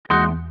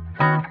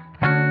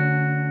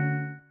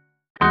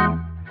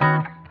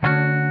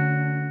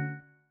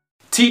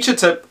Teacher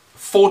tip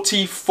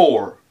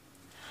 44.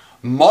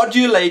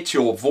 Modulate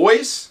your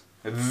voice,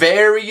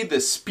 vary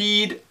the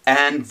speed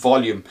and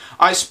volume.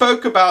 I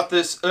spoke about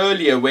this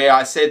earlier where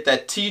I said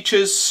that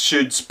teachers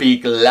should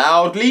speak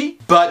loudly,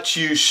 but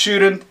you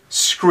shouldn't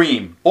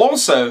scream.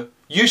 Also,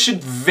 you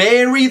should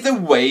vary the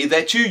way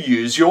that you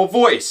use your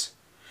voice.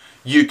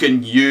 You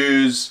can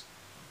use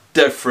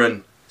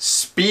different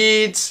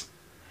speeds.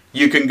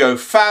 You can go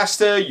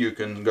faster, you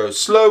can go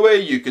slower,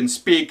 you can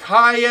speak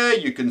higher,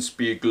 you can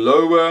speak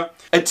lower.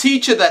 A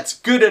teacher that's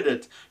good at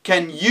it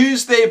can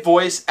use their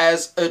voice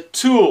as a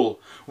tool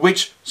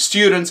which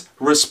students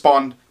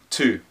respond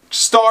to.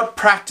 Start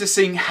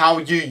practicing how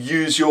you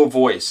use your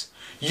voice.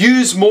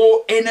 Use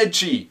more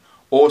energy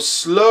or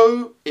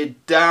slow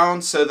it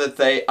down so that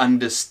they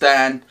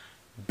understand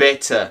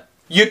better.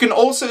 You can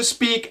also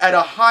speak at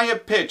a higher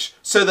pitch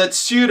so that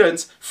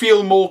students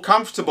feel more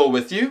comfortable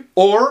with you.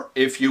 Or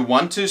if you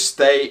want to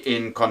stay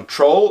in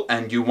control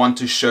and you want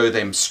to show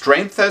them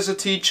strength as a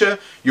teacher,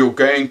 you're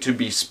going to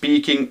be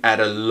speaking at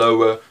a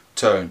lower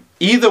tone.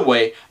 Either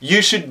way, you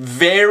should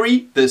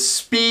vary the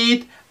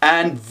speed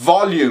and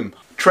volume.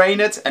 Train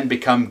it and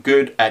become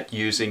good at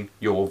using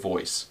your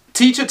voice.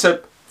 Teacher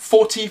tip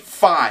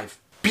 45.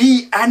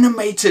 Be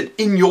animated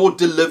in your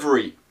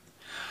delivery.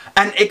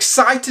 An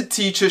excited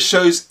teacher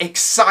shows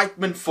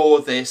excitement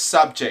for their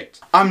subject.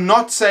 I'm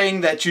not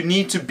saying that you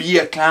need to be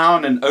a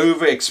clown and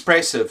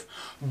over-expressive,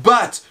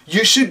 but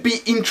you should be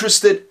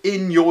interested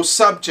in your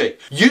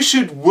subject. You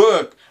should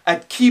work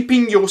at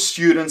keeping your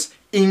students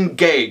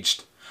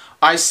engaged.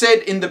 I said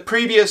in the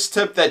previous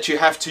tip that you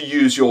have to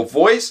use your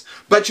voice,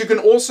 but you can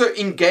also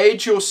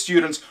engage your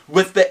students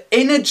with the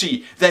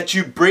energy that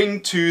you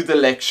bring to the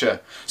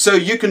lecture. So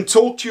you can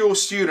talk to your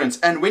students,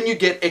 and when you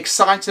get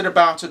excited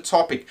about a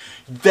topic,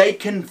 they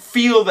can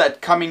feel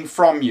that coming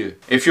from you.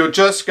 If you're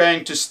just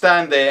going to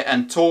stand there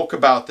and talk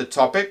about the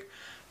topic,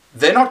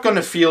 they're not going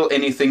to feel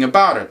anything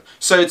about it.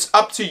 So it's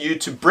up to you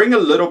to bring a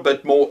little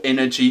bit more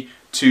energy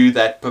to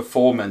that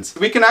performance.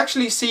 We can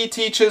actually see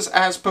teachers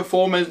as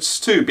performers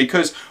too,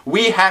 because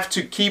we have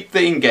to keep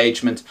the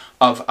engagement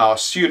of our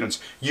students.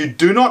 You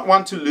do not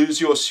want to lose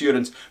your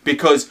students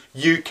because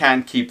you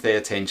can't keep their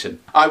attention.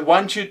 I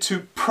want you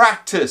to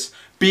practice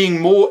being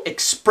more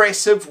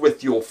expressive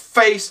with your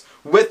face,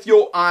 with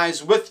your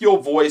eyes, with your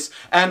voice,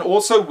 and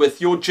also with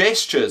your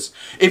gestures.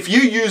 If you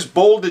use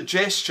bolder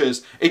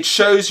gestures, it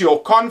shows your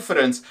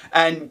confidence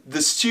and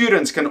the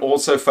students can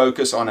also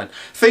focus on it.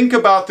 Think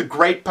about the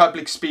great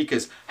public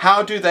speakers.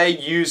 How do they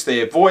use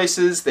their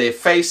voices, their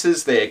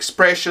faces, their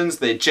expressions,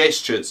 their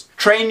gestures?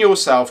 Train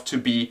yourself to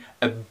be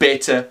a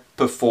better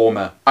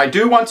performer. I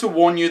do want to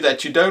warn you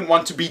that you don't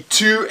want to be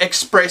too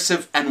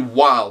expressive and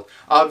wild.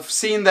 I've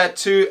seen that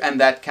too, and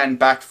that can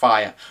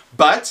backfire.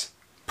 But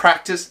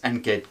practice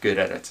and get good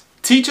at it.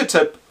 Teacher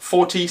tip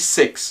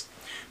 46.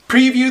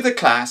 Preview the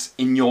class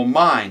in your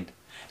mind.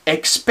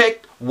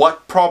 Expect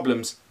what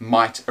problems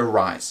might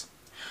arise.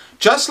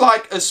 Just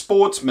like a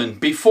sportsman,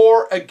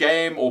 before a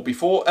game or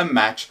before a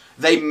match,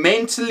 they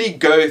mentally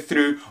go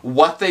through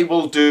what they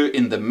will do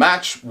in the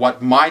match,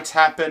 what might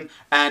happen,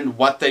 and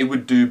what they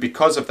would do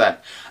because of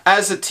that.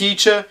 As a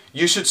teacher,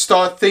 you should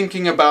start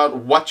thinking about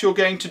what you're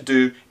going to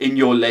do in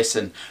your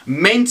lesson.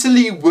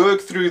 Mentally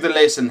work through the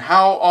lesson.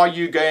 How are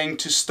you going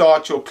to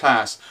start your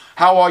class?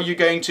 How are you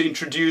going to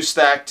introduce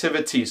the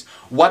activities?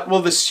 What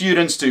will the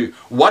students do?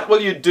 What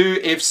will you do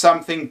if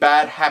something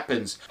bad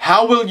happens?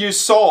 How will you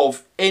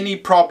solve any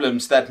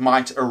problems that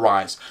might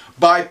arise?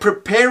 By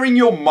preparing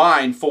your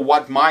mind for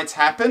what might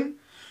happen,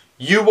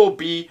 you will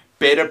be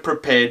better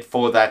prepared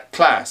for that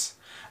class.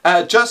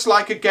 Just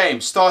like a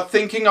game, start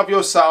thinking of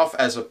yourself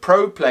as a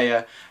pro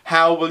player.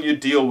 How will you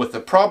deal with the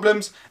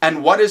problems?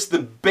 And what is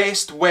the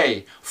best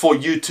way for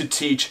you to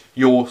teach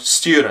your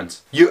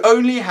students? You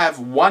only have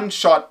one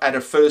shot at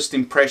a first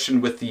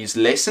impression with these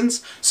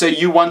lessons, so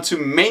you want to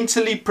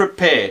mentally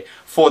prepare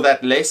for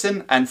that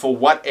lesson and for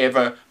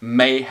whatever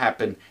may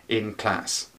happen in class.